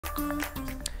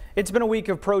It's been a week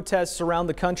of protests around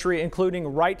the country, including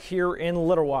right here in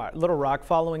Little Rock,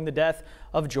 following the death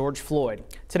of George Floyd.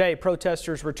 Today,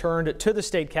 protesters returned to the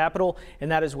state capitol,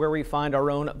 and that is where we find our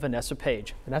own Vanessa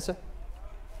Page. Vanessa?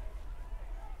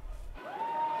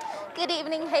 Good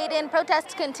evening, Hayden.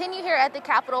 Protests continue here at the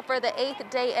Capitol for the 8th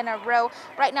day in a row.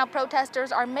 Right now,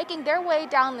 protesters are making their way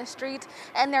down the street,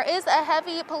 and there is a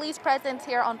heavy police presence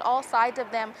here on all sides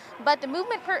of them. But the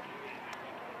movement for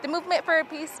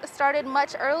peace started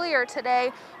much earlier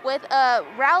today with a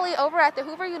rally over at the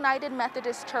Hoover United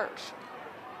Methodist Church.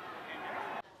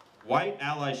 White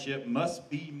allyship must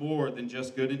be more than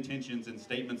just good intentions and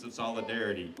statements of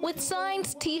solidarity. With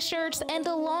signs, t-shirts, and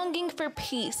a longing for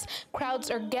peace, crowds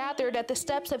are gathered at the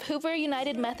steps of Hoover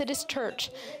United Methodist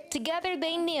Church. Together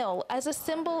they kneel as a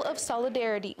symbol of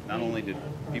solidarity. Not only did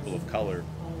people of color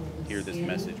hear this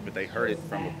message, but they heard it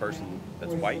from a person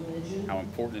that's white, how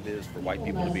important it is for white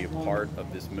people to be a part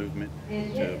of this movement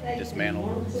to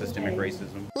dismantle systemic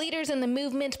racism. Leaders in the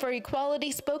movement for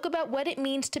equality spoke about what it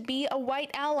means to be a white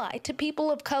ally to people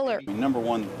of color. Number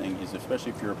one thing is,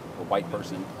 especially if you're a white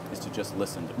person, is to just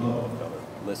listen to people of color.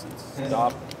 Listen,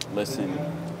 stop, listen,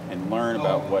 and learn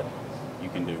about what you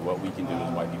can do, what we can do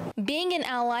as white people. Being an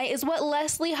ally is what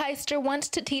Leslie Heister wants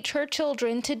to teach her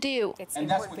children to do. It's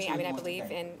important for me. I mean, I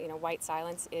believe in, white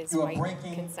silence is white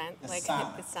consent, like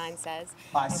the sign says.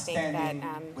 I think that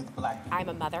I'm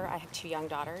a mother. I have 2 young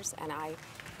daughters, and I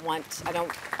want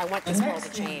this world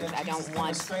to change. I don't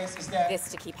want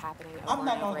this to keep happening over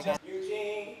and over again.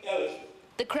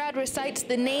 The crowd recites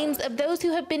the names of those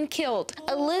who have been killed,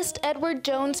 a list Edward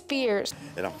Jones fears.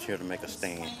 And I'm here to make a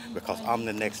stand because I'm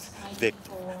the next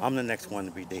victim. I'm the next one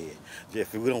to be dead.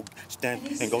 If we don't stand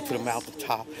and go to the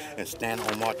mountaintop and stand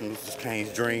on Martin Luther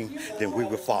King's dream, then we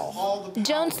will fall.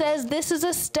 Jones says this is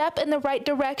a step in the right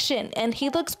direction, and he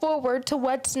looks forward to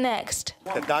what's next.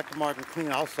 Dr. Martin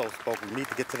King also spoke, we need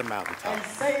to get to the mountaintop.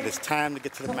 It's time to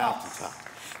get to the mountaintop.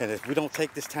 And if we don't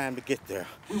take this time to get there,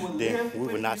 then we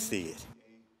will not see it.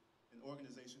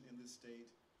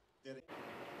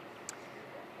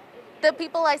 The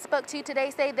people I spoke to today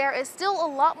say there is still a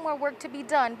lot more work to be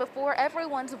done before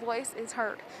everyone's voice is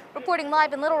heard. Reporting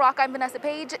live in Little Rock, I'm Vanessa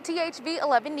Page, THV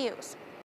 11 News.